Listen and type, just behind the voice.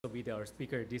be our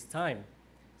speaker this time.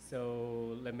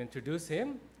 So let me introduce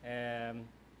him.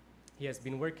 He has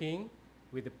been working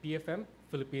with the PFM,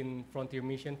 Philippine Frontier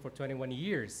Mission, for 21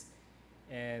 years.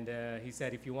 And he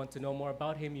said if you want to know more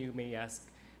about him, you may ask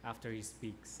after he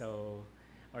speaks. So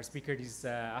our speaker this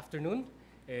afternoon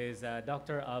is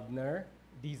Dr. Abner,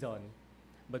 Dizon.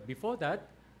 But before that,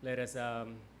 let us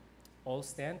all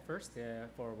stand first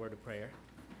for a word of prayer.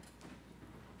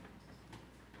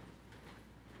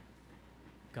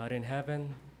 God in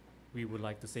heaven, we would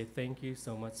like to say thank you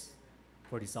so much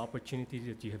for this opportunity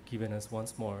that you have given us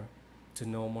once more to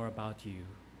know more about you.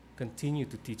 Continue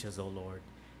to teach us, O Lord,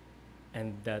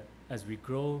 and that as we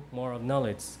grow more of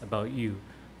knowledge about you,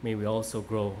 may we also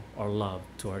grow our love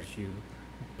towards you.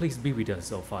 Please be with us,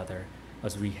 O Father,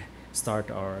 as we start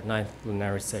our 9th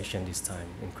plenary session this time.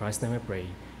 In Christ's name I pray,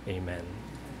 amen.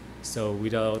 So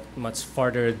without much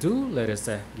further ado, let us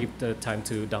give the time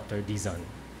to Dr. Dizon.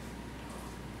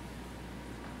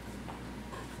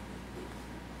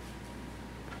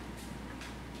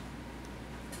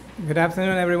 Good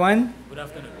afternoon, everyone. Good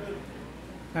afternoon.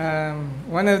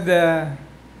 One of the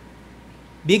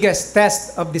biggest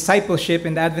tests of discipleship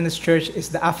in the Adventist Church is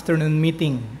the afternoon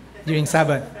meeting during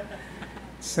Sabbath.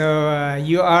 So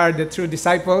you are the true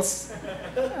disciples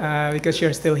because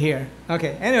you're still here.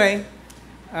 Okay, anyway,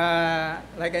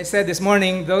 like I said this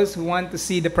morning, those who want to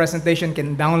see the presentation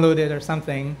can download it or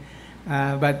something.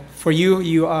 But for you,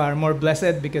 you are more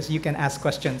blessed because you can ask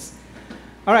questions.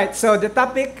 All right, so the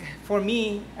topic for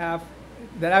me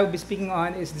that I will be speaking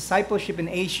on is discipleship in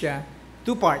Asia.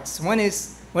 Two parts. One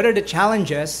is, what are the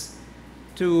challenges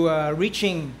to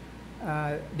reaching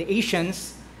the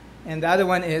Asians? And the other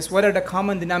one is, what are the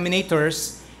common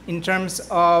denominators in terms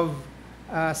of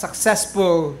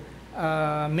successful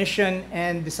mission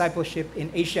and discipleship in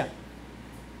Asia?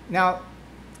 Now,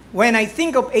 when I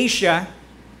think of Asia,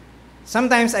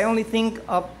 sometimes I only think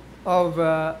of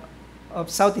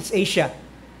Southeast Asia.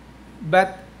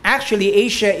 But actually,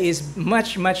 Asia is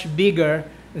much, much bigger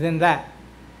than that.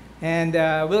 And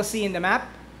we'll see in the map,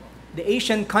 the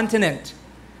Asian continent.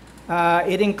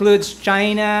 It includes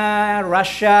China,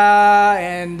 Russia,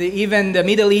 and even the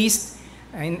Middle East.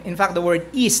 In fact, the word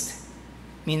East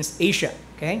means Asia,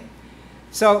 okay?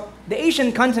 So the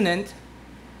Asian continent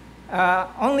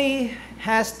only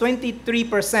has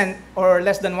 23% or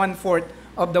less than 1/4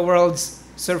 of the world's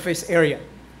surface area.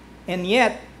 And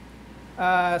yet,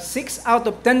 6 out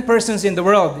of 10 persons in the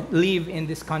world live in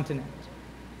this continent.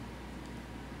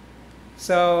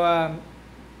 So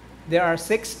there are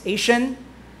 6 Asian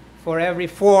for every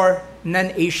 4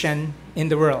 non-Asian in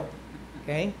the world.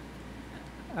 Okay.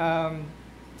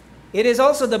 It is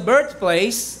also the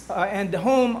birthplace and the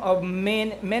home of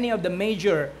many of the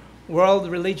major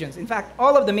world religions. In fact,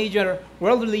 all of the major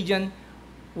world religion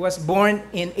was born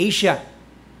in Asia.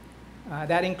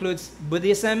 That includes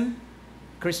Buddhism,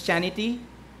 Christianity,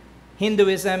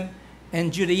 Hinduism,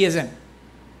 and Judaism.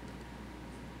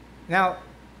 Now,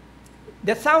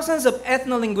 the thousands of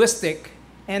ethno-linguistic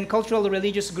and cultural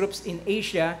religious groups in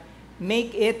Asia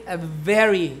make it a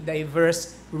very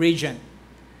diverse region.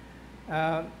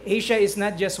 Asia is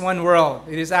not just one world.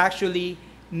 It is actually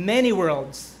many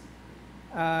worlds,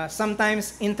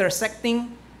 sometimes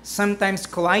intersecting, sometimes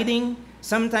colliding,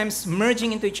 sometimes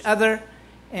merging into each other.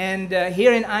 And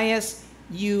here in AIIAS,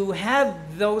 you have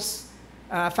those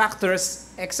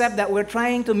factors, except that we're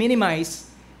trying to minimize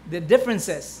the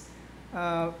differences.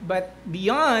 But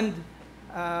beyond,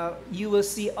 you will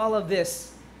see all of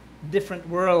this, different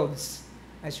worlds.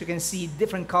 As you can see,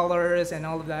 different colors and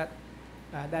all of that.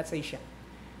 That's Asia.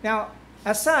 Now,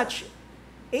 as such,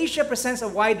 Asia presents a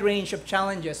wide range of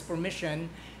challenges for mission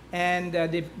and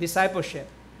discipleship.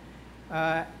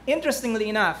 Interestingly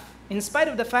enough, in spite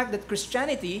of the fact that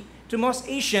Christianity, to most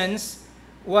Asians,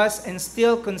 was and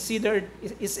still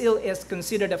is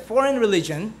considered a foreign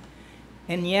religion,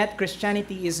 and yet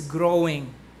Christianity is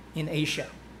growing in Asia.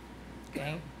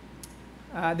 Okay?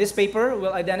 This paper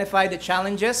will identify the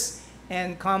challenges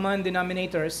and common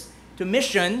denominators to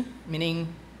mission, meaning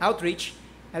outreach,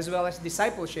 as well as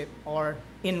discipleship or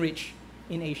inreach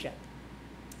in Asia.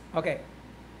 Okay.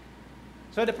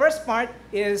 So the first part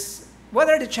is, what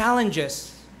are the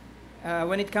challenges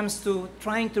when it comes to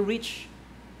trying to reach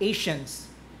Asians?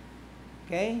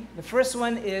 Okay? The first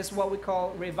one is what we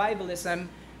call revivalism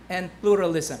and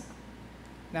pluralism.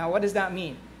 Now, what does that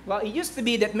mean? Well, it used to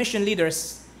be that mission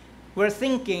leaders were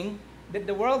thinking that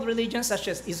the world religions such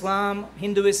as Islam,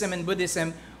 Hinduism, and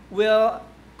Buddhism will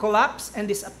collapse and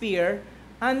disappear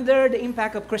under the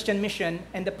impact of Christian mission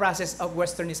and the process of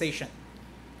westernization.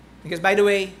 Because, by the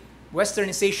way,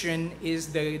 westernization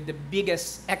is the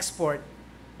biggest export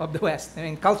of the West, I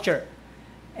mean, culture.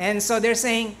 And so they're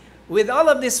saying, with all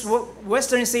of this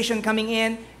westernization coming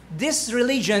in, these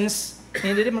religions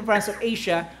in the different parts of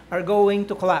Asia are going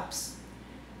to collapse.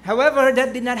 However,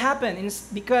 that did not happen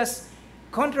because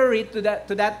contrary to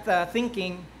that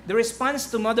thinking, the response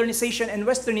to modernization and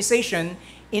westernization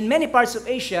in many parts of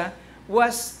Asia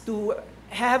was to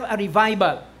have a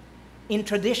revival in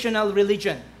traditional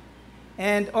religion.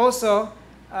 And also,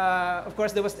 of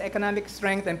course, there was the economic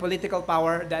strength and political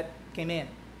power that came in.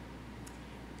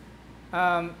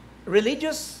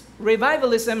 Religious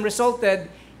revivalism resulted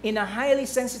in a highly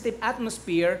sensitive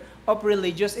atmosphere of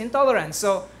religious intolerance.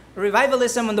 So,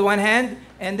 revivalism on the one hand,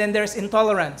 and then there's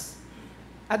intolerance.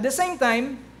 At the same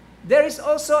time, there is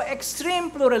also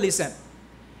extreme pluralism.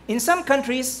 In some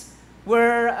countries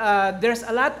where there's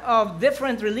a lot of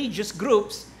different religious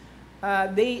groups,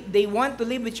 they want to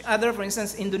live with each other. For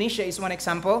instance, Indonesia is one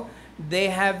example. They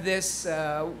have this,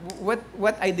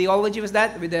 what ideology was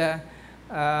that? With the,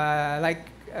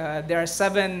 there are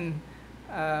seven,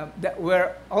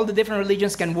 where all the different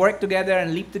religions can work together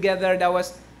and live together. That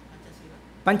was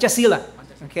Pancasila.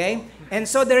 Okay? And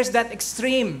so there's that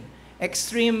extreme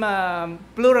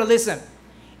pluralism.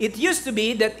 It used to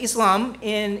be that Islam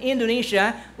in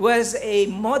Indonesia was a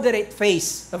moderate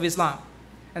face of Islam.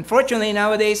 Unfortunately,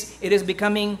 nowadays, it is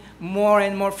becoming more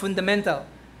and more fundamentalist.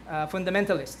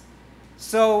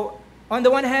 So, on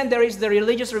the one hand, there is the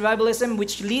religious revivalism,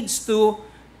 which leads to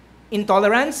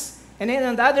intolerance. And then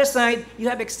on the other side, you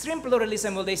have extreme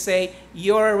pluralism, where they say,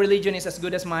 your religion is as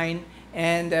good as mine,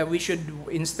 and we should,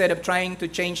 instead of trying to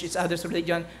change each other's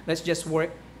religion, let's just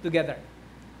work together.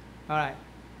 All right.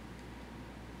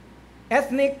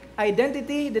 Ethnic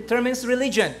identity determines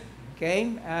religion.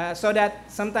 Okay, so that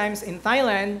sometimes in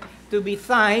Thailand, to be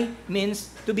Thai means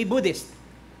to be Buddhist,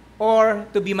 or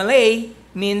to be Malay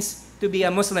means to be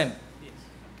a Muslim.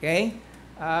 Okay,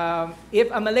 if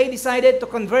a Malay decided to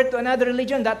convert to another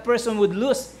religion, that person would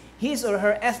lose his or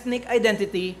her ethnic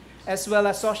identity as well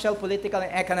as social, political,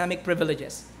 and economic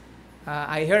privileges.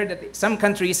 I heard that some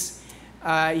countries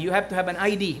you have to have an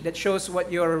ID that shows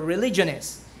what your religion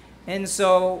is, and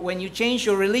so when you change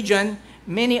your religion,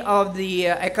 many of the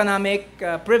economic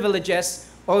privileges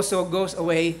also goes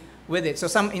away with it. So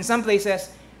in some places,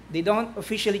 they don't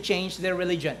officially change their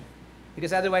religion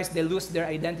because otherwise they lose their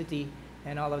identity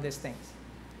and all of these things.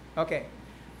 Okay.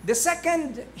 The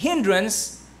second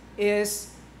hindrance is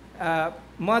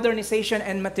modernization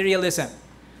and materialism.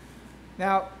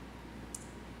 Now,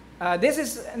 this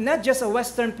is not just a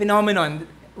Western phenomenon.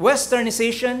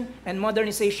 Westernization and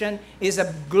modernization is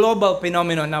a global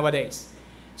phenomenon nowadays.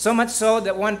 So much so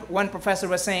that one professor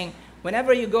was saying,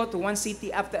 whenever you go to one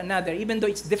city after another, even though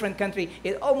it's a different country,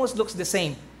 it almost looks the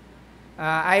same.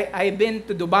 I've been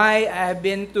to Dubai, I have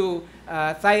been to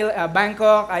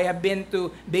Bangkok, I have been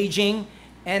to Beijing,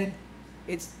 and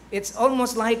it's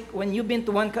almost like when you've been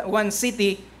to one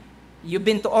city, you've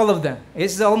been to all of them.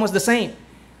 It's almost the same.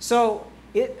 So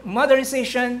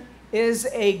modernization is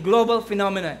a global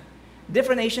phenomenon.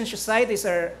 Different Asian societies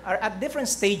are at different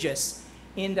stages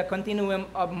in the continuum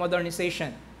of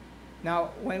modernization.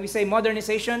 Now, when we say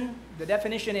modernization, the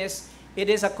definition is it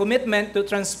is a commitment to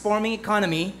transforming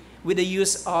economy with the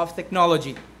use of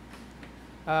technology.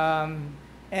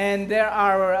 And there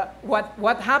are,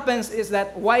 what happens is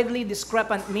that widely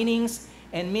discrepant meanings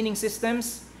and meaning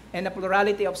systems and the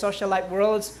plurality of social life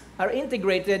worlds are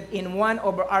integrated in one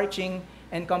overarching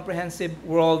and comprehensive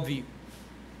worldview.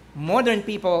 Modern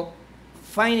people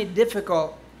find it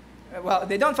difficult. Well,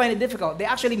 they don't find it difficult. They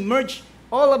actually merge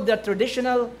all of the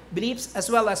traditional beliefs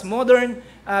as well as modern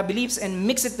beliefs and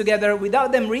mix it together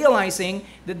without them realizing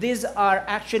that these are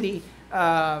actually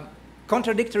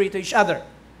contradictory to each other.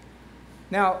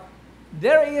 Now,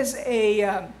 there is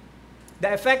the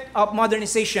effect of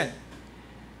modernization.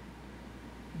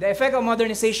 The effect of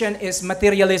modernization is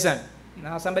materialism.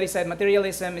 Now, somebody said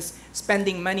materialism is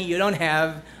spending money you don't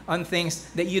have on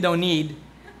things that you don't need.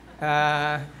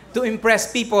 To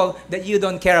impress people that you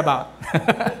don't care about.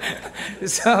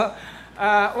 So,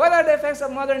 what are the effects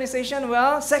of modernization?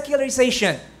 Well,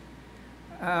 secularization.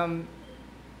 And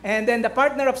then the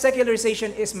partner of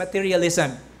secularization is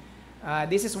materialism.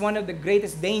 This is one of the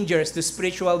greatest dangers to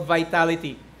spiritual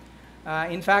vitality.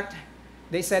 In fact,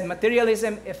 they said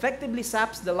materialism effectively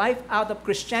saps the life out of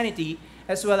Christianity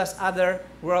as well as other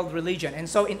world religion. And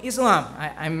so in Islam,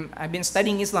 I've been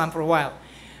studying Islam for a while.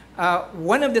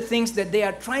 One of the things that they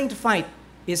are trying to fight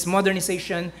is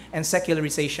modernization and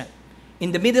secularization.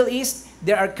 In the Middle East,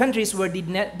 there are countries where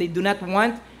they do not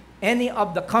want any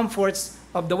of the comforts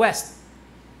of the West.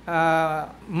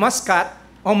 Muscat,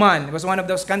 Oman, was one of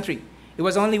those countries. It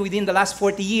was only within the last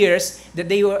 40 years that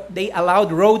they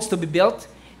allowed roads to be built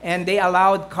and they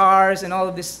allowed cars and all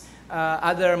of this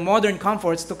other modern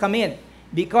comforts to come in,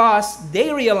 because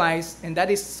they realized, and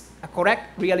that is a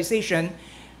correct realization,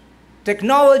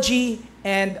 technology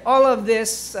and all of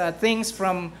these things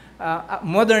from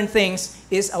modern things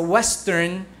is a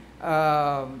Western,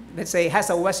 let's say, has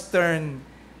a Western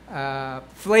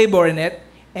flavor in it,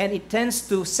 and it tends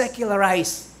to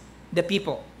secularize the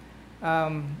people.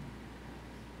 Now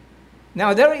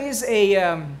there is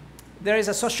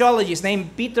a sociologist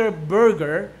named Peter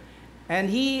Berger, and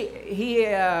he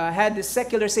had the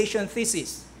secularization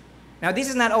thesis. Now this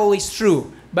is not always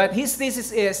true, but his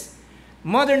thesis is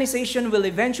modernization will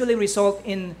eventually result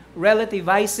in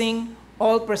relativizing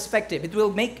all perspective. It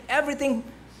will make everything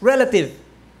relative.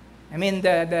 I mean,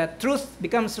 the truth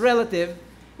becomes relative,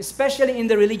 especially in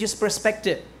the religious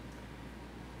perspective.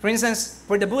 For instance,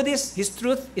 for the Buddhists, his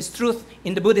truth is truth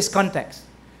in the Buddhist context.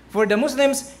 For the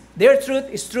Muslims, their truth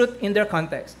is truth in their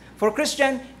context. For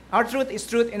Christian, our truth is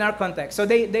truth in our context. So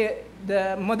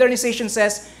the modernization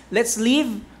says, let's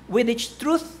live with each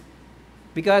truth,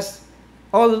 because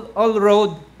all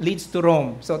road leads to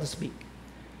Rome, so to speak.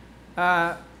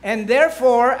 And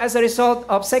therefore, as a result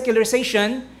of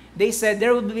secularization, they said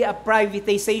there will be a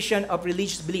privatization of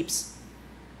religious beliefs.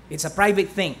 It's a private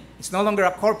thing. It's no longer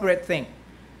a corporate thing.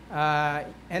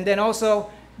 And then also,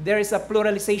 there is a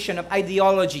pluralization of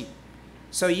ideology.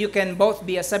 So you can both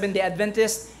be a Seventh-day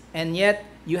Adventist, and yet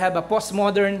you have a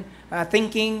postmodern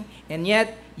thinking, and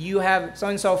yet you have so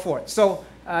on and so forth. So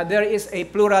there is a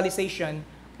pluralization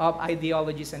of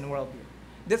ideologies and worldview.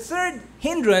 The third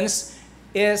hindrance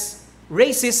is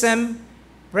racism,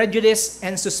 prejudice,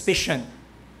 and suspicion.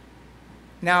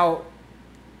 Now,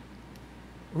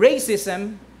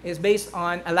 racism is based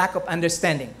on a lack of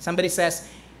understanding. Somebody says,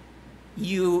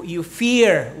 you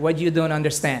fear what you don't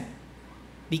understand.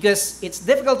 Because it's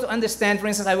difficult to understand. For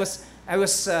instance, I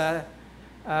was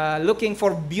looking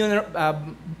for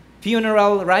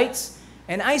funeral rites,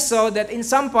 and I saw that in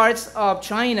some parts of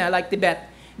China, like Tibet,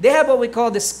 they have what we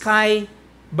call the sky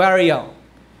burial.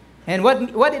 And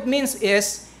what it means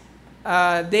is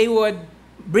they would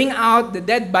bring out the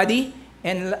dead body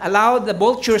and allow the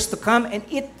vultures to come and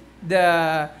eat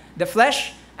the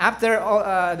flesh. After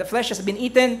the flesh has been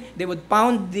eaten, they would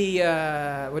pound the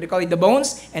the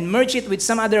bones and merge it with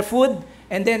some other food,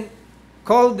 and then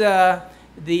call the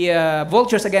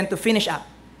vultures again to finish up.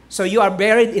 So you are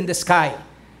buried in the sky.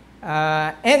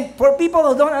 And for people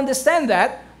who don't understand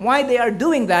that, why they are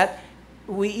doing that,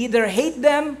 we either hate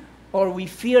them or we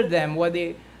fear them.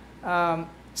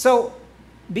 So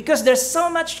because there's so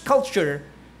much culture,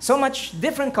 so much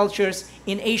different cultures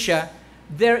in Asia,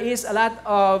 there is a lot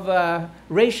of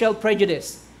racial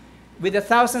prejudice. With the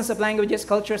thousands of languages,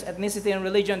 cultures, ethnicity, and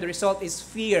religion, the result is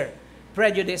fear,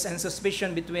 prejudice, and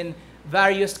suspicion between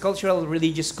various cultural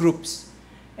religious groups.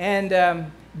 And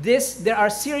there are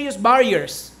serious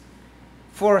barriers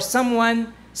for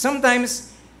someone.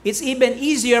 Sometimes it's even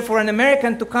easier for an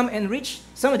American to come and reach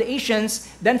some of the Asians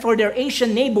than for their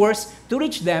Asian neighbors to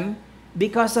reach them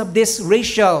because of this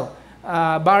racial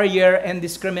barrier and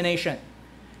discrimination.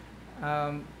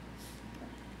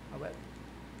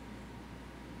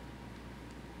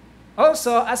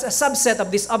 Also, as a subset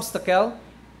of this obstacle,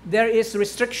 there is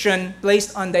restriction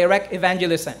placed on direct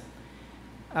evangelism.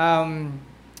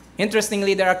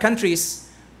 Interestingly, there are countries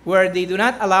where they do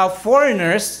not allow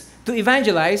foreigners to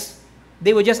evangelize.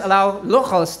 They would just allow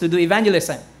locals to do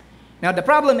evangelism. Now, the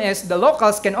problem is the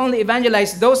locals can only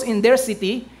evangelize those in their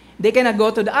city. They cannot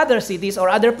go to the other cities or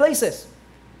other places.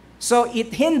 So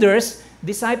it hinders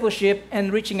discipleship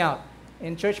and reaching out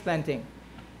in church planting.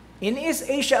 In East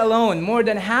Asia alone, more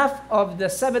than half of the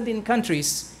 17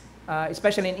 countries,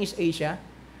 especially in East Asia,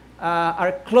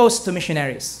 are close to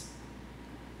missionaries.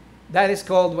 That is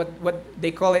called what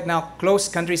they call it now,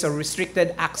 closed countries or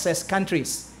restricted access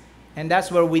countries. And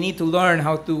that's where we need to learn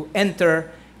how to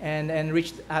enter and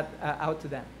reach out to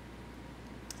them.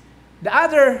 The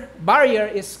other barrier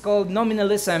is called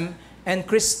nominalism and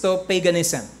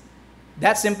Christo-paganism.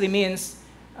 That simply means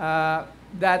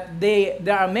that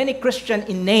there are many Christians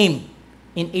in name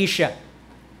in Asia,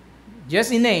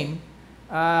 just in name,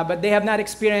 but they have not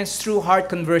experienced true heart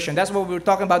conversion. That's what we were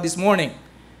talking about this morning.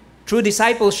 True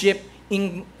discipleship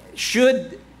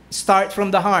should start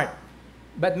from the heart.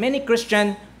 But many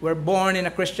Christians were born in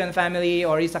a Christian family,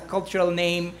 or it's a cultural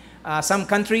name. Some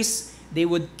countries, they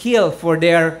would kill for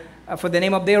the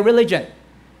name of their religion.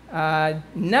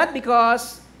 Not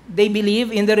because they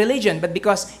believe in the religion, but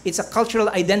because it's a cultural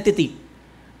identity.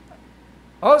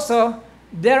 Also,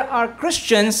 there are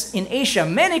Christians in Asia,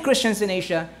 many Christians in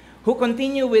Asia, who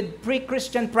continue with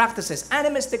pre-Christian practices,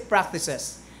 animistic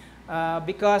practices,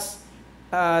 because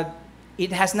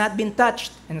It has not been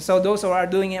touched. And so those who are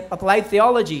doing applied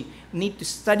theology need to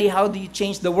study how do you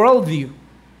change the worldview.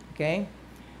 Okay?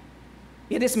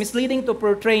 It is misleading to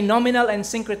portray nominal and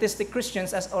syncretistic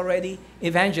Christians as already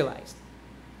evangelized.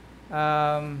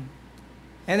 And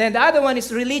then the other one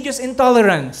is religious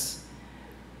intolerance.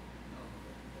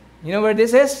 You know where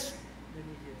this is?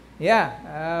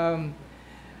 Yeah.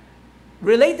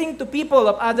 Relating to people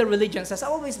of other religions has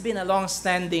always been a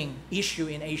long-standing issue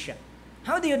in Asia.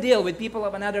 How do you deal with people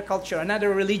of another culture, another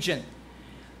religion?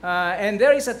 And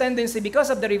there is a tendency, because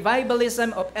of the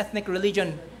revivalism of ethnic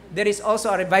religion, there is also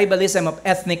a revivalism of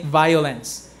ethnic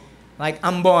violence, like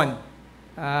Ambon.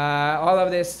 All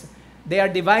of this, they are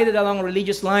divided along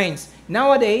religious lines.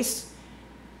 Nowadays,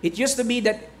 it used to be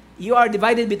that you are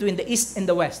divided between the East and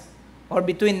the West, or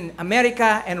between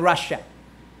America and Russia.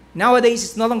 Nowadays,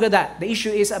 it's no longer that. The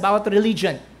issue is about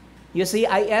religion. You see,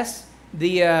 IS,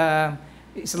 the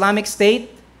Islamic State,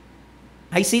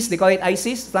 ISIS, they call it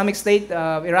ISIS, Islamic State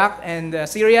of Iraq and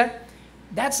Syria.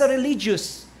 That's a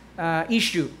religious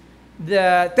issue.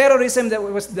 The terrorism that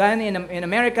was done in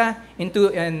America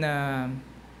when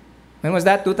was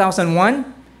that?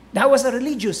 2001? That was a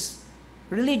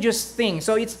religious thing.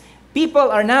 So it's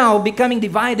people are now becoming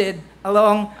divided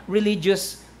along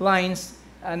religious lines,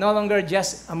 no longer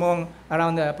just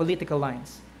around the political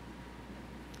lines.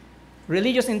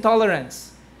 Religious intolerance.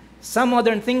 Some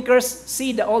modern thinkers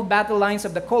see the old battle lines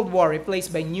of the Cold War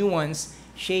replaced by new ones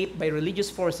shaped by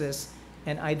religious forces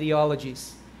and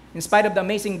ideologies. In spite of the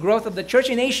amazing growth of the church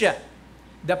in Asia,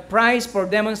 the price for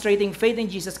demonstrating faith in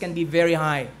Jesus can be very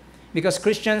high because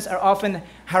Christians are often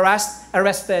harassed,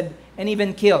 arrested, and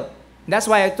even killed. That's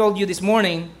why I told you this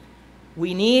morning,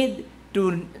 we need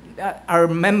to, our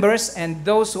members and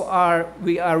those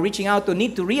we are reaching out to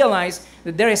need to realize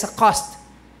that there is a cost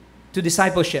to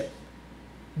discipleship.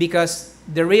 Because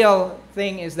the real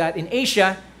thing is that in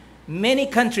Asia, many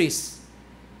countries,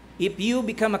 if you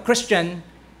become a Christian,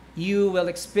 you will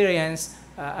experience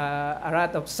a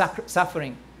lot of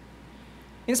suffering.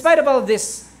 In spite of all of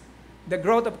this, the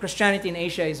growth of Christianity in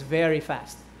Asia is very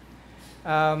fast.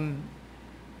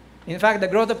 In fact, the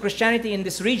growth of Christianity in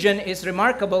this region is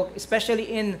remarkable, especially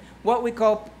in what we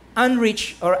call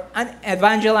unreached or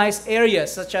unevangelized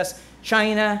areas, such as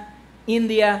China,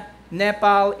 India,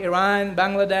 Nepal, Iran,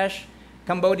 Bangladesh,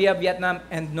 Cambodia, Vietnam,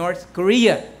 and North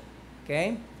Korea.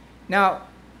 Okay? Now,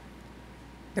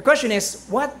 the question is,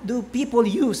 what do people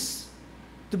use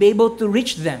to be able to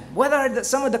reach them? What are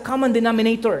some of the common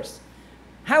denominators?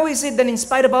 How is it that in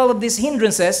spite of all of these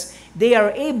hindrances, they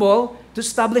are able to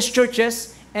establish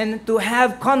churches and to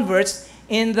have converts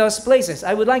in those places?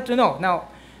 I would like to know. Now,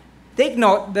 take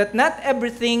note that not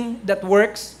everything that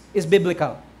works is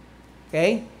biblical.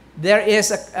 Okay? There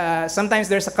is sometimes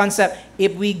there's a concept,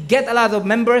 if we get a lot of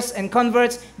members and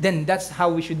converts, then that's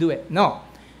how we should do it. No.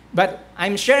 But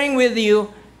I'm sharing with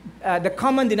you the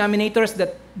common denominators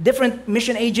that different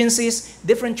mission agencies,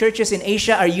 different churches in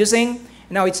Asia are using.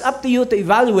 Now, it's up to you to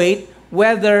evaluate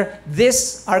whether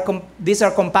these are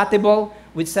compatible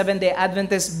with Seventh-day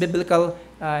Adventist biblical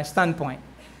standpoint.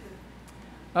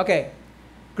 Okay.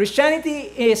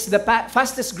 Christianity is the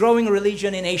fastest growing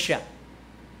religion in Asia.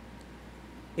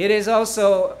 It is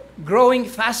also growing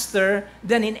faster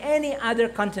than in any other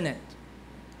continent.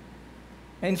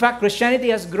 In fact, Christianity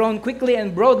has grown quickly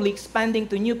and broadly, expanding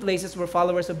to new places where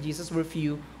followers of Jesus were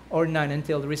few or none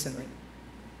until recently.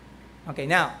 Okay,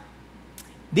 now,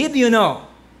 did you know,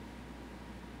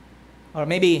 or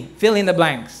maybe fill in the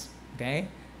blanks, okay?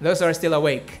 Those who are still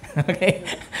awake, okay?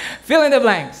 Fill in the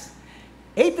blanks.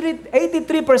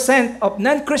 83% of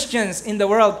non-Christians in the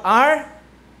world are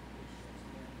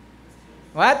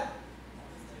what?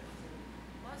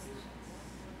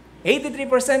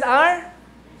 83% are?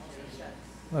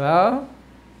 Well,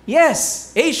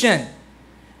 yes, Asian.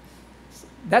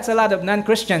 That's a lot of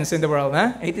non-Christians in the world,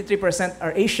 huh? 83%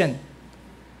 are Asian.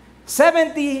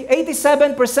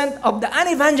 87% of the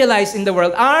unevangelized in the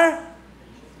world are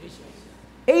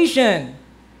Asian.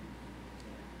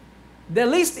 The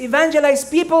least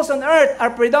evangelized peoples on earth are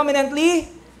predominantly,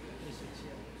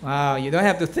 wow, you don't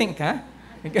have to think, huh?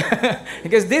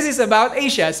 Because this is about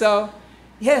Asia. So,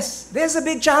 yes, there's a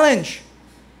big challenge.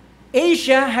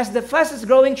 Asia has the fastest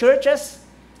growing churches.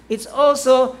 It's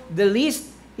also the least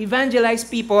evangelized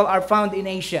people are found in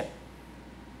Asia.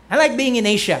 I like being in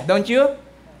Asia, don't you?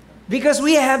 Because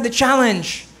we have the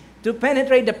challenge to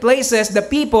penetrate the places, the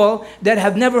people that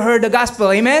have never heard the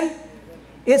gospel. Amen?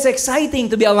 It's exciting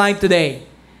to be alive today.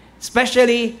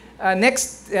 Especially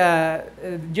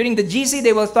during the GC,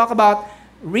 they will talk about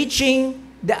reaching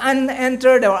the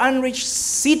unentered or unreached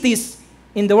cities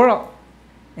in the world.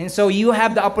 And so you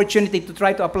have the opportunity to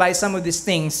try to apply some of these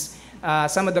things,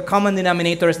 some of the common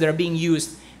denominators that are being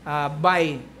used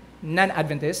by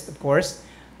non-Adventists, of course.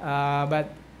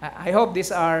 But I hope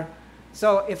these are...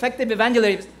 So effective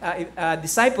evangelist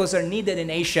disciples are needed in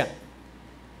Asia.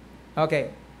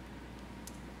 Okay.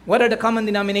 What are the common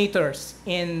denominators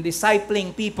in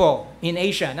discipling people in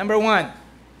Asia? Number one.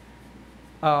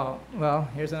 Oh, well,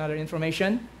 here's another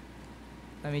information.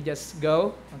 Let me just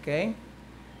go. Okay.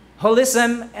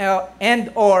 Holism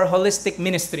and or holistic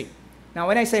ministry. Now,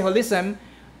 when I say holism,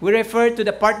 we refer to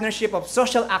the partnership of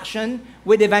social action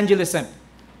with evangelism.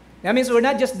 That means we're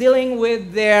not just dealing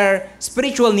with their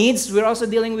spiritual needs, we're also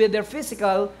dealing with their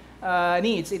physical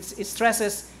needs. It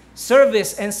stresses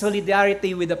service and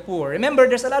solidarity with the poor. Remember,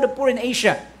 there's a lot of poor in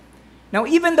Asia. Now,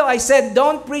 even though I said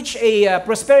don't preach a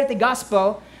prosperity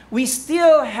gospel, we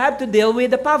still have to deal with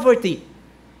the poverty.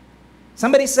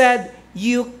 Somebody said,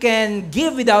 you can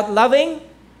give without loving,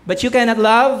 but you cannot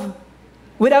love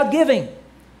without giving.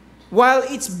 While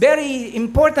it's very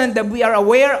important that we are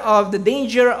aware of the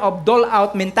danger of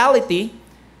dole-out mentality,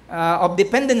 of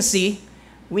dependency,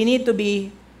 we need to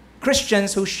be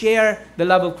Christians who share the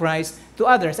love of Christ to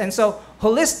others. And so,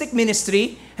 holistic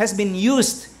ministry has been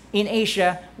used in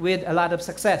Asia with a lot of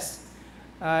success.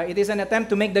 It is an attempt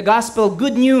to make the gospel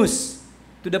good news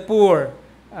to the poor.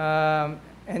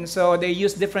 And so they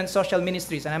use different social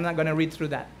ministries, and I'm not going to read through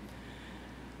that.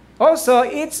 Also,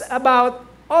 it's about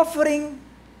offering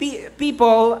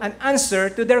people an answer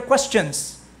to their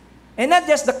questions. And not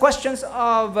just the questions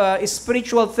of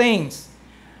spiritual things.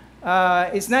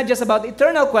 It's not just about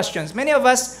eternal questions. Many of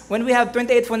us, when we have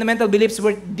 28 fundamental beliefs,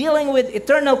 we're dealing with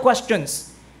eternal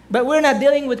questions. But we're not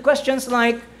dealing with questions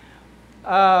like,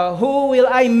 who will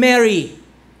I marry?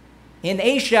 In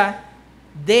Asia,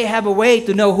 they have a way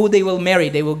to know who they will marry.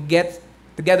 They will get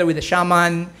together with a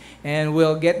shaman and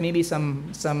will get maybe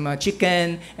some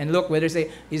chicken and look whether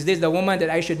say, is this the woman that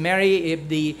I should marry? If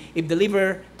the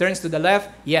liver turns to the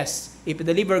left, yes. If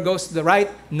the liver goes to the right,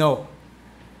 no.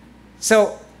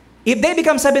 So, if they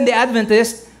become Seventh-day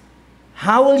Adventists,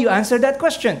 how will you answer that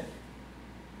question?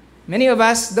 Many of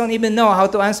us don't even know how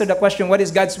to answer the question, what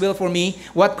is God's will for me?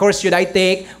 What course should I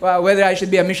take? Whether I should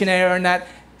be a missionary or not.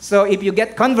 So if you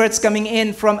get converts coming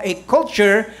in from a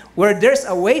culture where there's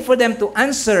a way for them to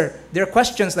answer their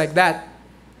questions like that,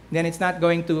 then it's not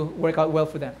going to work out well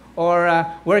for them. Or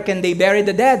where can they bury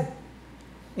the dead?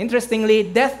 Interestingly,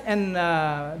 death and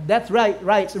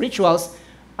rites, rituals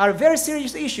are very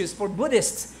serious issues for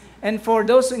Buddhists and for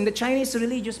those in the Chinese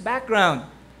religious background.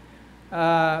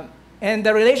 And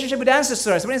the relationship with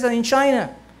ancestors, for instance, in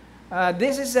China,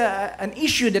 this is an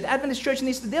issue that Adventist Church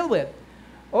needs to deal with.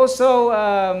 Also,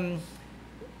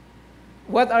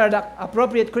 what are the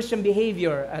appropriate Christian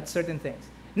behavior at certain things?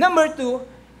 Number two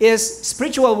is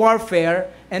spiritual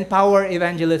warfare and power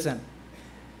evangelism.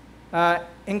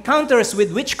 Encounters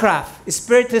with witchcraft,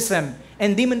 spiritism,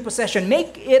 and demon possession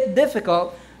make it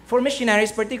difficult for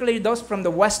missionaries, particularly those from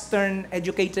the Western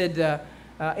educated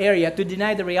area, to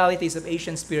deny the realities of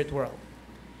Asian spirit world.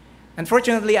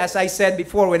 Unfortunately, as I said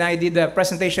before when I did the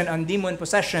presentation on demon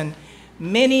possession,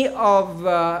 many of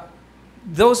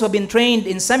those who have been trained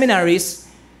in seminaries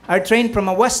are trained from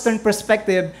a Western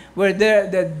perspective where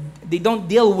they don't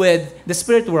deal with the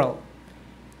spirit world.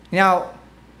 Now,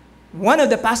 one of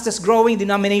the fastest growing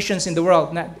denominations in the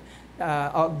world,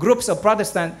 groups of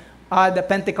Protestants, are the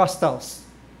Pentecostals.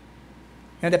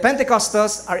 And the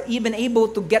Pentecostals are even able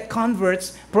to get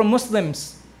converts from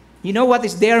Muslims. You know what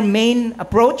is their main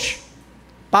approach?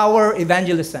 Power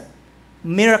evangelism.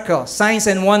 Miracles, signs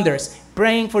and wonders.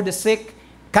 Praying for the sick,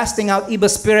 casting out evil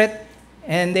spirit,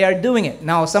 and they are doing it.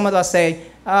 Now, some of us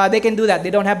say, they can do that. They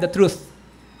don't have the truth.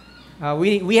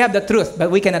 We have the truth,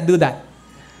 but we cannot do that.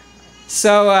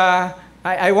 So,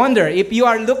 I wonder, if you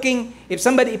are looking,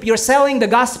 if you're selling the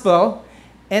gospel,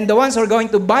 and the ones who are going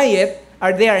to buy it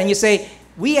are there, and you say,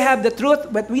 we have the truth,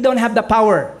 but we don't have the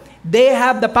power. They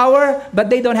have the power, but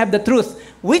they don't have the truth.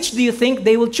 Which do you think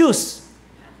they will choose?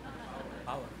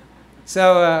 Power.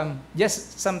 So,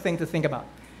 just something to think about.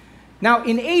 Now,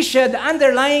 in Asia, the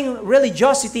underlying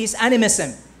religiosity is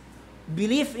animism,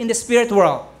 belief in the spirit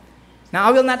world. Now,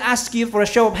 I will not ask you for a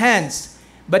show of hands,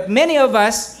 but many of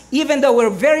us, even though we're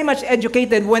very much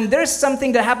educated, when there's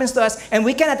something that happens to us and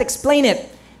we cannot explain it,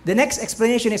 the next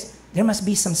explanation is, there must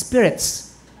be some spirits.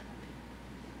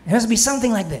 There must be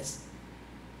something like this.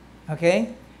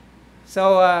 Okay?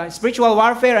 So, spiritual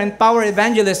warfare and power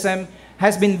evangelism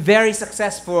has been very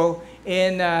successful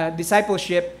in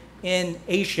discipleship in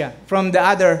Asia, from the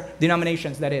other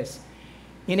denominations, that is.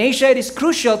 In Asia, it is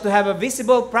crucial to have a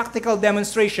visible, practical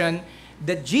demonstration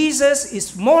that Jesus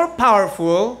is more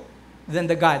powerful than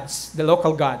the gods, the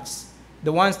local gods,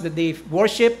 the ones that they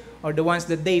worship or the ones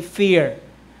that they fear.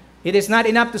 It is not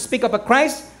enough to speak of a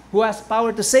Christ who has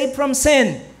power to save from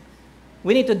sin.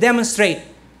 We need to demonstrate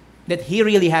that He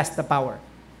really has the power.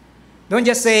 Don't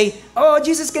just say, oh,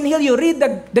 Jesus can heal you. Read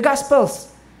the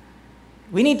Gospels.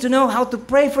 We need to know how to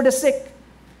pray for the sick.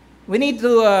 We need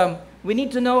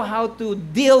to know how to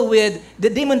deal with the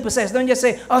demon-possessed. Don't just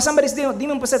say, oh, somebody's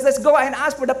demon-possessed. Let's go and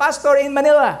ask for the pastor in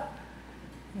Manila.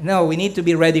 No, we need to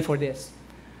be ready for this.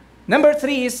 Number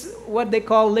 3 is what they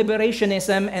call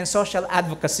liberationism and social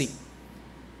advocacy.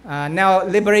 Now,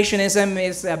 liberationism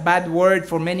is a bad word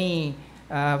for many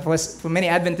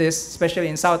Adventists, especially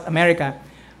in South America.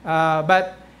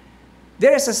 But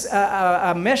there is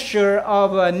a measure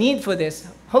of need for this.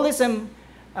 Holism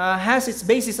has its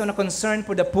basis on a concern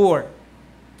for the poor.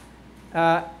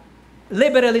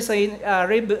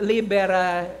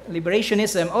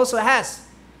 Liberationism also has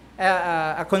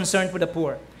a concern for the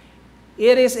poor.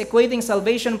 It is equating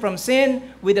salvation from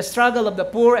sin with the struggle of the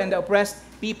poor and the oppressed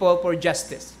people for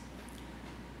justice.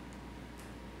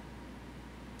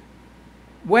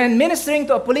 When ministering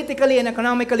to a politically and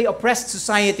economically oppressed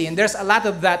society, and there's a lot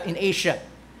of that in Asia,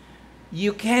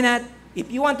 you cannot, if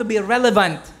you want to be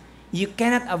relevant, you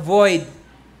cannot avoid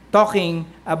talking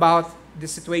about the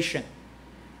situation.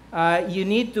 You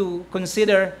need to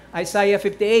consider Isaiah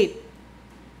 58.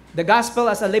 The gospel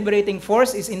as a liberating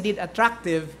force is indeed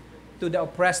attractive to the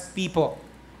oppressed people.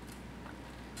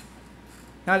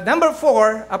 Now, number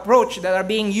 4 approach that are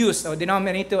being used, or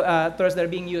denominators that are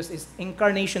being used, is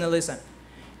incarnationalism.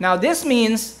 Now, this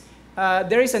means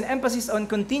there is an emphasis on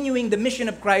continuing the mission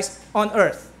of Christ on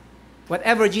earth.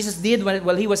 Whatever Jesus did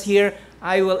while He was here,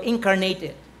 I will incarnate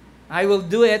it. I will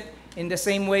do it in the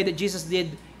same way that Jesus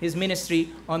did His ministry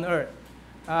on earth.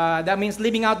 That means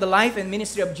living out the life and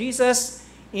ministry of Jesus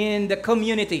in the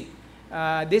community.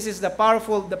 This is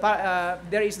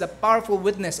there is the powerful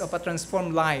witness of a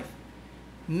transformed life.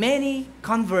 Many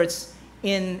converts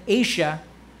in Asia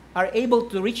are able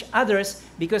to reach others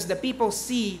because the people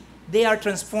see they are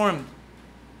transformed.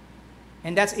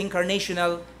 And that's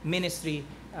incarnational ministry,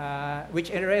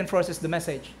 which reinforces the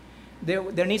message.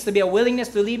 There needs to be a willingness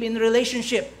to live in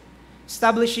relationship,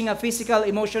 establishing a physical,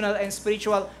 emotional, and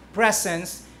spiritual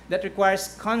presence that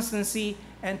requires constancy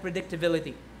and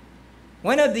predictability.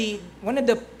 One of the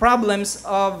problems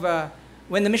of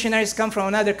when the missionaries come from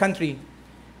another country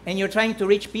and you're trying to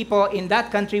reach people in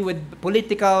that country with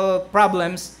political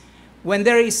problems, when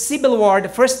there is civil war, the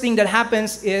first thing that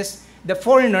happens is the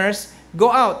foreigners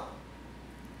go out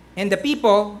and the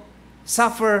people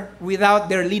suffer without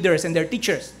their leaders and their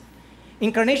teachers.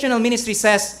 Incarnational ministry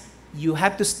says you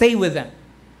have to stay with them.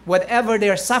 Whatever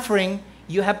they are suffering,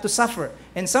 you have to suffer.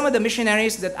 And some of the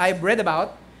missionaries that I've read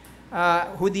about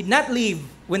who did not leave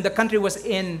when the country was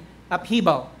in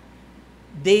upheaval,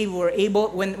 they were able,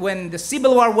 when the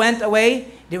civil war went away,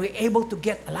 they were able to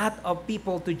get a lot of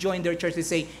people to join their church. They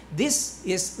say, this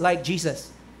is like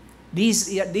Jesus.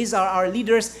 These are our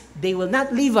leaders. They will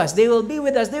not leave us. They will be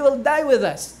with us. They will die with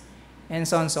us. And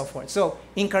so on and so forth. So,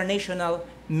 incarnational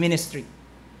ministry.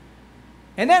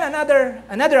 And then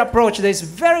another approach that is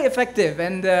very effective.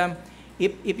 And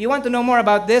if you want to know more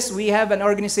about this, we have an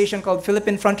organization called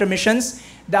Philippine Frontier Missions.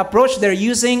 The approach they're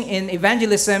using in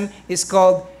evangelism is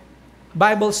called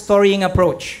Bible storying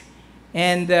approach.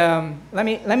 And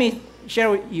let me share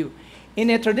with you. In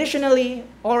a traditionally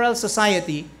oral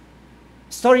society,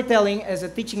 storytelling as a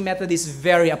teaching method is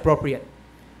very appropriate.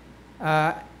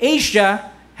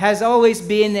 Asia has always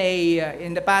been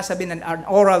in the past have been an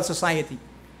oral society.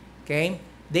 Okay?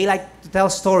 They like to tell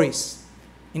stories.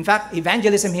 In fact,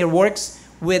 evangelism here works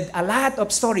with a lot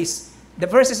of stories. The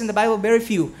verses in the Bible, very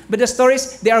few. But the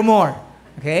stories, there are more.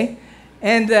 Okay?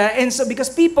 And so because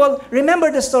people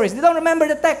remember the stories. They don't remember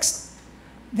the text.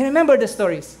 They remember the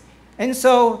stories. And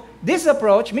so this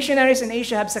approach, missionaries in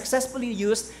Asia have successfully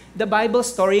used the Bible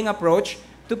storying approach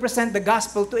to present the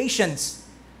gospel to Asians.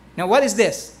 Now, what is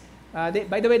this? By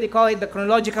the way, they call it the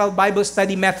chronological Bible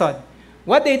study method.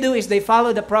 What they do is they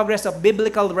follow the progress of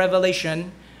biblical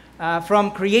revelation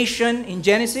from creation in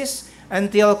Genesis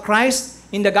until Christ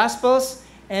in the Gospels,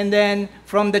 and then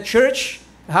from the church,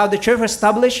 how the church was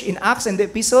established in Acts and the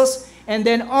epistles, and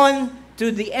then on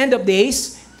to the end of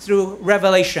days through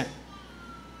Revelation.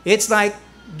 It's like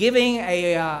giving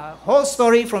a whole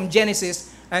story from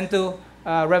Genesis unto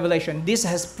Revelation. This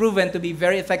has proven to be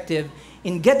very effective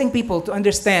in getting people to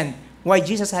understand why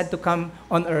Jesus had to come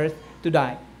on earth to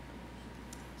die.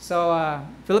 So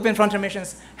Philippine Frontier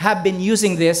Missions have been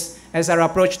using this as our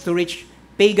approach to reach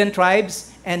pagan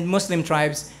tribes and Muslim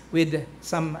tribes with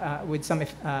some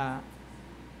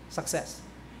success.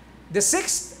 The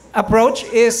sixth approach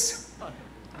is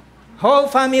whole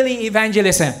family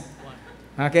evangelism.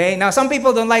 Okay, now some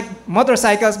people don't like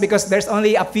motorcycles because there's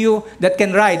only a few that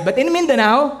can ride. But in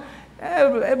Mindanao,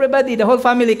 everybody, the whole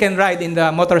family can ride in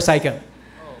the motorcycle.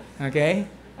 Okay,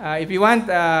 if you want,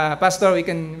 Pastor, we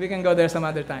can go there some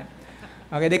other time.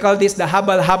 Okay, they call this the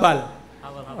habal-habal.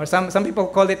 Or some people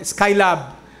call it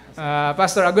Skylab.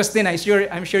 Pastor Agustin,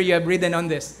 I'm sure you have ridden on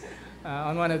this,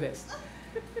 on one of this.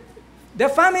 The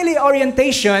family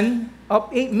orientation of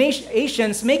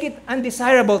Asians make it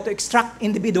undesirable to extract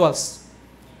individuals.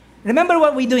 Remember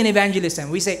what we do in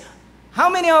evangelism. We say, how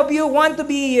many of you want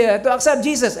to accept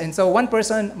Jesus? And so one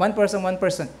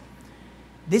person.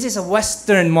 This is a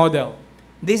Western model.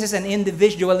 This is an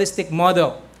individualistic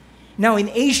model. Now in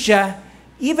Asia,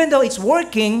 even though it's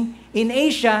working, in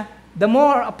Asia, the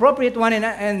more appropriate one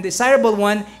and desirable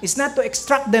one is not to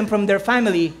extract them from their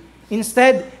family,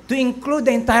 instead to include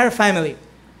the entire family.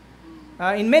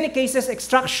 In many cases,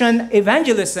 extraction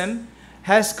evangelism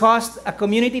has caused a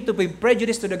community to be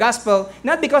prejudiced to the gospel,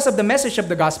 not because of the message of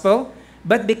the gospel,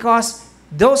 but because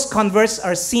those converts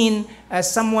are seen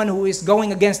as someone who is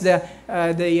going against the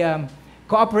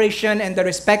cooperation and the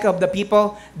respect of the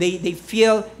people. They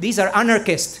feel these are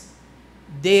anarchists.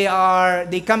 They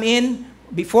come in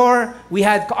before we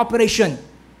had cooperation.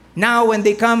 Now when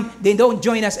they come, they don't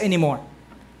join us anymore.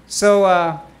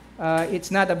 So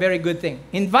it's not a very good thing.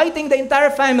 Inviting the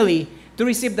entire family to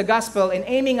receive the gospel and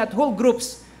aiming at whole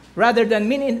groups rather than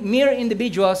mere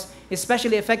individuals,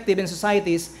 especially effective in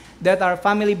societies that are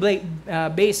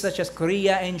family-based, such as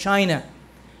Korea and China.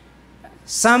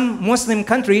 Some Muslim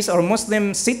countries or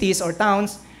Muslim cities or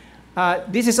towns,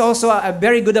 this is also a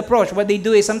very good approach. What they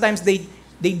do is sometimes they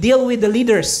deal with the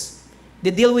leaders.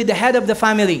 They deal with the head of the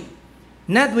family,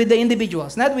 not with the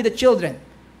individuals, not with the children.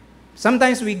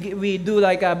 Sometimes we do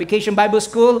like a vacation Bible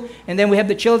school, and then we have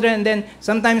the children, and then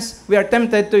sometimes we are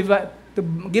tempted to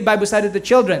give Bible study to the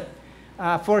children.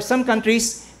 For some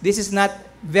countries, this is not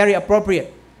very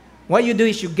appropriate. What you do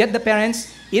is you get the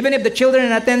parents, even if the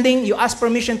children are attending, you ask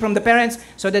permission from the parents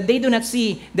so that they do not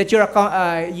see that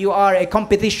you are a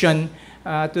competition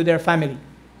to their family.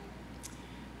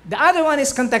 The other one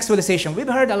is contextualization. We've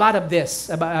heard a lot of this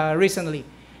recently.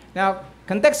 Now,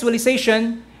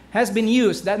 contextualization has been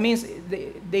used. That means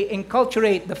they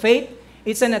enculturate the faith.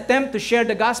 It's an attempt to share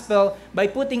the gospel by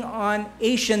putting on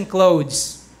Asian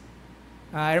clothes.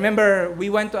 I remember we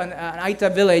went to an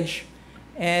Aita village,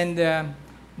 and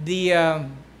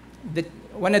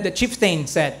one of the chieftains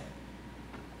said,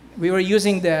 we were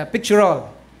using the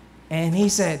pictorial, and he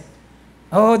said,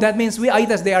 oh, that means we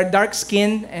Aitas, they are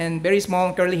dark-skinned and very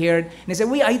small, curly-haired. And he said,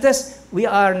 we Aitas, we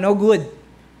are no good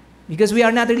because we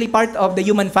are not really part of the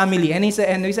human family. And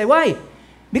we say, why?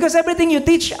 Because everything you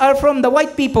teach are from the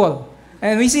white people.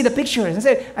 And we see the pictures. And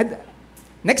say,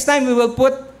 next time we will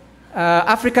put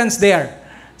Africans there.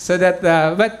 So that,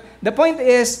 but the point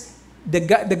is,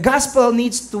 the gospel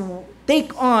needs to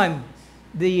take on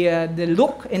the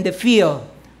look and the feel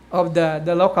of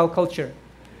the local culture.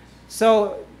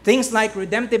 So things like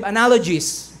redemptive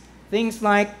analogies, things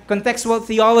like contextual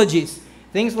theologies,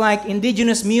 things like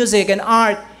indigenous music and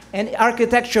art and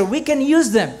architecture, we can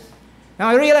use them. Now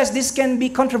I realize this can be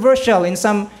controversial in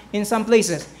some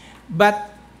places, but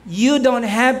you don't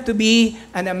have to be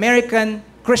an American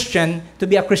Christian to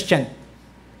be a Christian.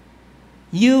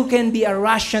 You can be a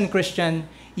Russian Christian,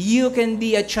 you can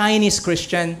be a Chinese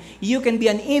Christian, you can be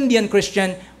an Indian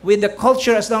Christian with the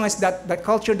culture, as long as that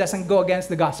culture doesn't go against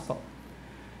the gospel.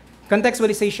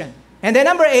 Contextualization. And then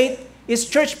number 8 is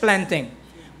church planting.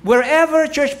 Wherever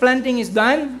church planting is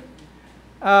done,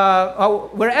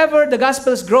 wherever the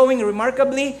gospel is growing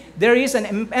remarkably, there is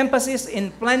an emphasis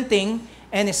in planting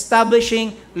and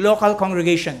establishing local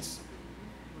congregations.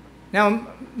 Now,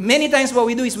 many times what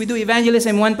we do is we do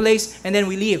evangelism in one place and then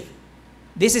we leave.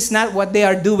 This is not what they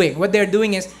are doing. What they're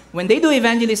doing is when they do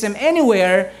evangelism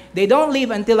anywhere, they don't leave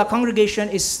until a congregation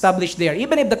is established there.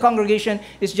 Even if the congregation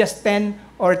is just 10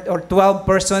 or 12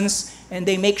 persons, and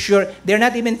they make sure they're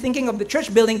not even thinking of the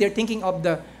church building, they're thinking of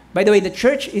by the way, the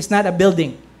church is not a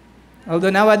building.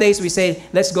 Although nowadays we say,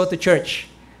 let's go to church.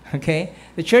 Okay?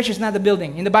 The church is not a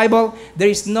building. In the Bible, there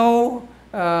is no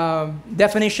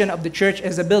definition of the church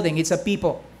as a building. It's a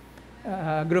people,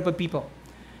 a group of people.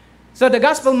 So the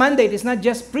gospel mandate is not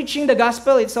just preaching the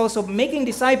gospel, it's also making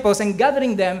disciples and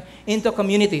gathering them into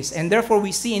communities. And therefore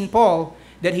we see in Paul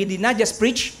that he did not just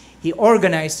preach, he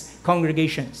organized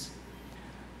congregations.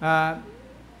 I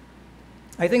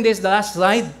think this is the last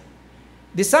slide.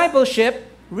 Discipleship,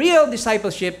 real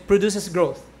discipleship, produces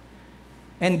growth.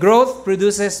 And growth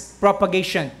produces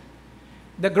propagation.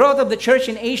 The growth of the church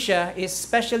in Asia is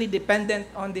especially dependent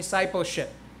on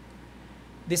discipleship.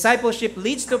 discipleship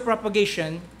leads to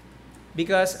propagation,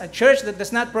 because a church that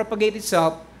does not propagate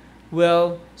itself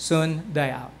will soon die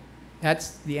out.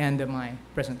 That's the end of my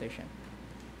presentation.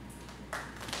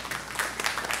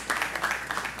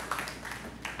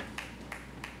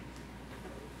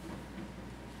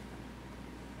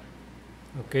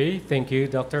 Okay, thank you,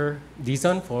 Dr.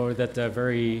 Dizon, for that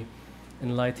very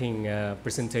enlightening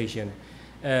presentation.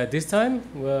 This time,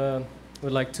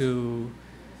 we'd like to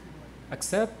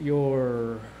accept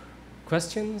your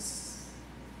questions.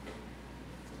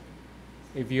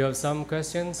 If you have some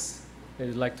questions that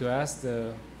you'd like to ask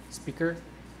the speaker.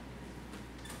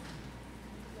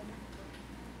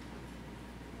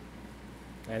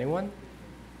 Anyone?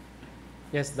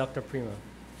 Yes, Dr. Prima.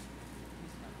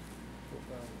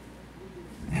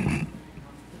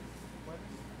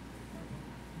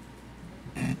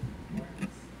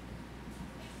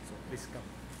 Please come.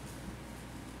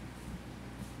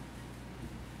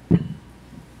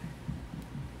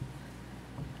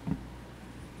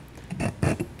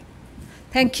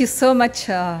 Thank you so much,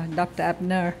 Dr.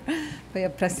 Abner, for your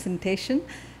presentation.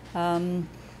 I've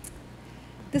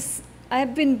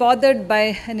been bothered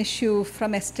by an issue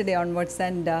from yesterday onwards,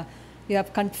 and you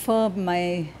have confirmed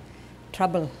my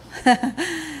trouble.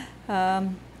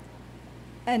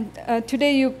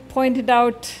 Today you pointed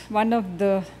out one of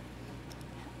the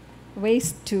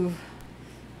ways to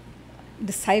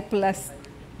disciple as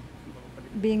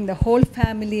being the whole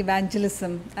family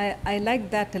evangelism. I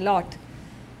like that a lot.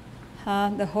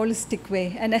 The holistic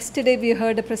way. And yesterday we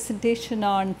heard a presentation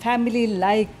on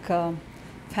family-like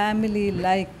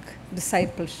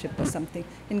discipleship or something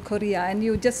in Korea. And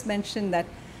you just mentioned that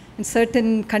in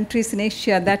certain countries in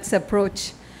Asia, that's the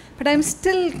approach. But I'm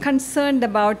still concerned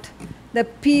about the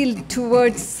appeal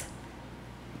towards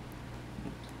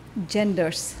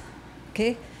genders.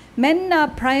 Okay? Men are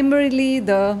primarily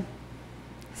the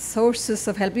sources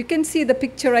of help. You can see the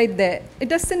picture right there. It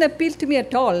doesn't appeal to me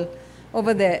at all.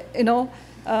 Over there,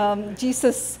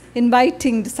 Jesus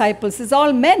inviting disciples is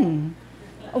all men.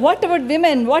 What about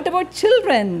women? What about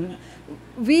children?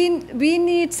 We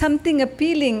need something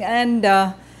appealing, and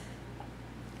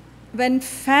when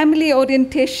family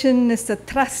orientation is the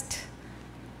thrust,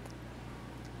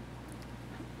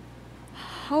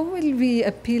 how will we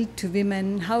appeal to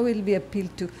women? How will we appeal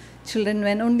to children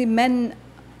when only men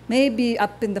may be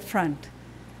up in the front?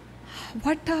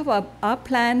 What are our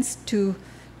plans to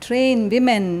train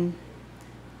women,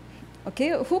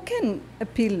 okay, who can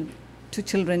appeal to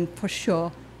children for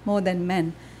sure more than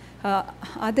men?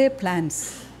 Are there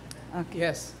plans? Okay.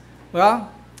 Yes.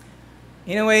 Well,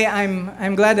 in a way,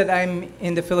 I'm glad that I'm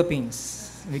in the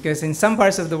Philippines, because in some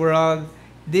parts of the world,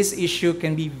 this issue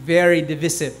can be very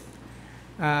divisive.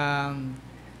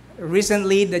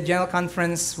 Recently, the General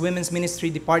Conference Women's Ministry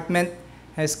Department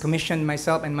has commissioned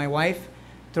myself and my wife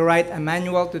to write a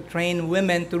manual to train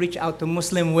women to reach out to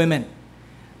Muslim women.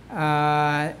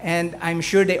 And I'm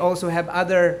sure they also have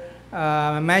other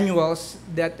manuals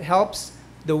that helps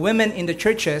the women in the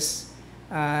churches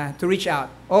to reach out.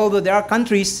 Although there are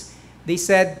countries, they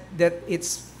said that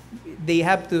they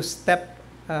have to step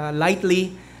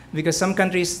lightly, because some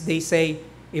countries, they say,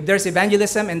 if there's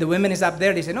evangelism and the women is up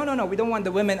there, they say, no, we don't want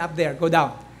the women up there, go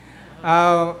down.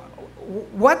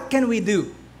 What can we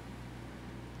do?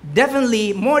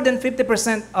 Definitely, more than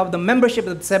 50% of the membership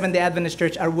of the Seventh-day Adventist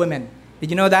Church are women.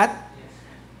 Did you know that?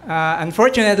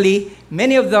 Unfortunately,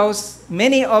 many of those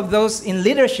in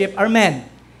leadership are men.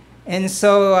 And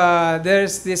so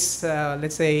there's this,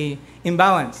 let's say,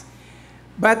 imbalance.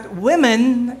 But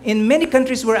women, in many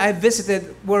countries where I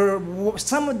visited, were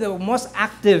some of the most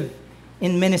active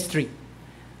in ministry.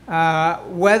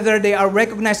 Whether they are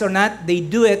recognized or not, they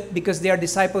do it because they are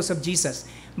disciples of Jesus.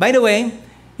 By the way,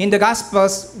 in the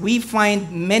Gospels, we find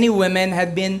many women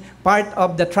had been part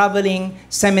of the traveling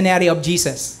seminary of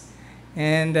Jesus.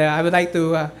 And I would like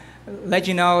to let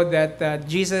you know that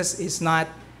Jesus is not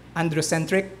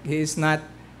androcentric. He's not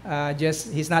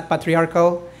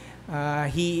patriarchal.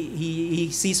 He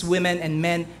sees women and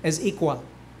men as equal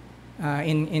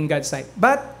in God's sight.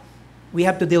 But we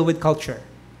have to deal with culture.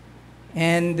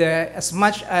 And as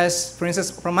much as, for instance,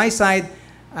 from my side,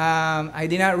 I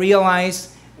did not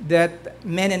realize that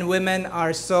men and women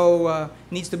are so,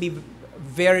 needs to be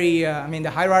very,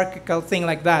 the hierarchical thing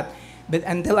like that. But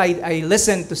until I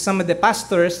listened to some of the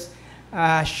pastors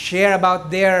share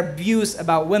about their views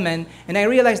about women, and I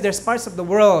realized there's parts of the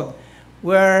world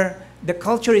where the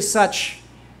culture is such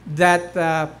that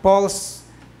Paul's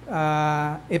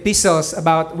epistles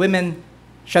about women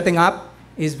shutting up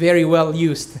is very well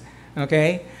used,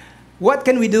 okay? What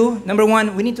can we do? Number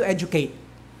one, we need to educate.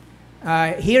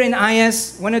 Here in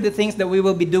AIIAS, one of the things that we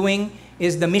will be doing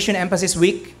is the Mission Emphasis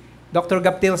Week. Dr.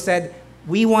 Gaptil said,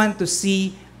 we want to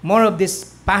see more of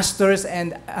these pastors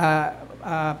and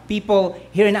people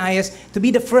here in AIIAS to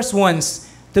be the first ones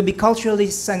to be culturally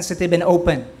sensitive and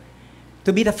open.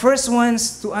 To be the first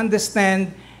ones to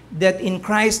understand that in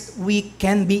Christ we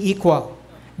can be equal.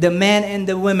 The men and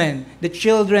the women, the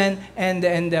children and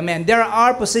the men. There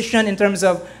are positions in terms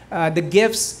of the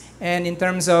gifts and in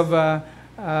terms of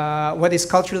what is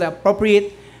culturally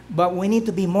appropriate, but we need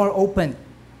to be more open.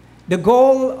 The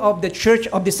goal of the Church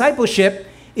of Discipleship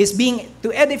is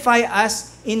to edify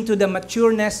us into the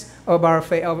matureness of our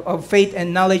faith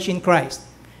and knowledge in Christ.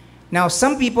 Now,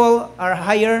 some people are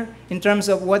higher in terms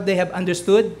of what they have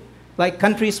understood, like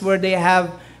countries where they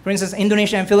have, for instance,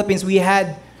 Indonesia and Philippines, we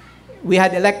had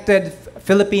elected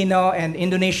Filipino and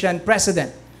Indonesian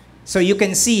president. So you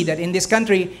can see that in this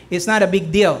country, it's not a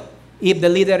big deal if the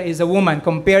leader is a woman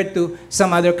compared to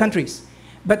some other countries.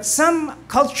 But some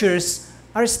cultures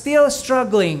are still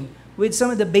struggling with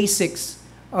some of the basics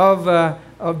of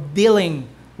dealing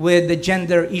with the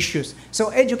gender issues. So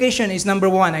education is number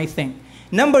one, I think.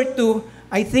 Number two,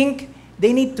 I think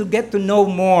they need to get to know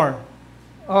more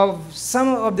of some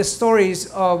of the stories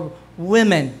of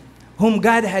women whom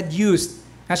God had used.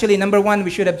 Actually, number one, we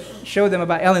should have showed them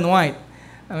about Ellen White.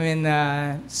 I mean,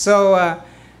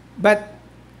 but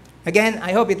again,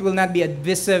 I hope it will not be a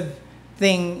divisive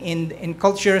thing in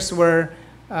cultures where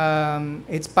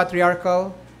it's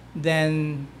patriarchal.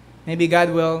 Then maybe God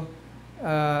will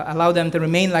allow them to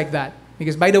remain like that.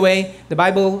 Because, by the way, the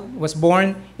Bible was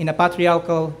born in a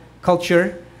patriarchal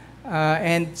culture,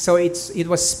 and so it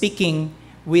was speaking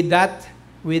with that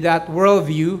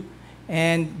worldview,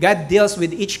 and God deals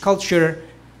with each culture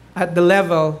at the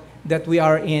level that we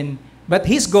are in. But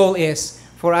His goal is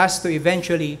for us to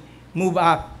eventually move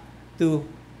up to,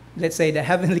 let's say, the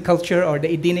heavenly culture or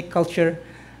the Edenic culture,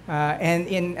 and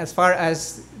in as far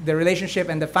as the relationship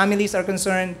and the families are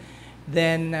concerned,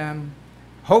 then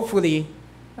hopefully,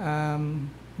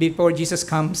 before Jesus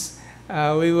comes,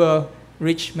 we will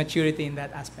reach maturity in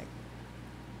that aspect.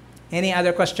 Any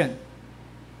other question?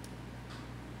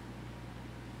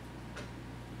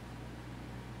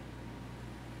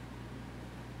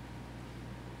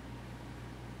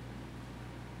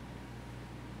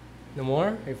 No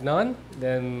more? If none,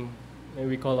 then maybe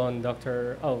we call on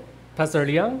Pastor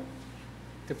Liang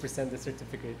to present the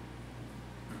certificate.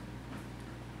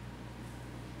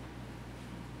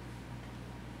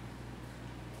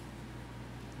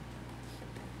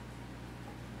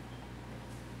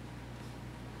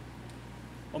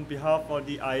 On behalf of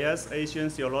the AIIAS Asian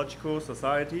Theological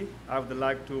Society, I would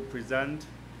like to present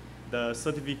the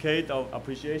certificate of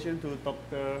appreciation to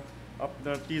Dr.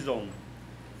 Abner Dizon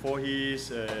for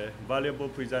his valuable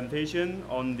presentation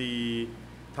on the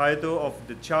title of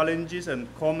the Challenges and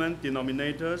Common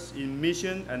Denominators in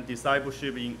Mission and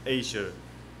Discipleship in Asia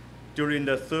during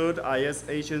the 3rd AIIAS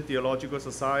Asian Theological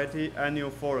Society Annual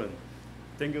Forum.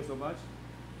 Thank you so much.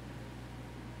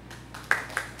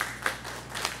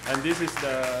 And this is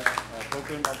the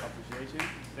token of appreciation.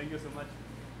 Thank you so much.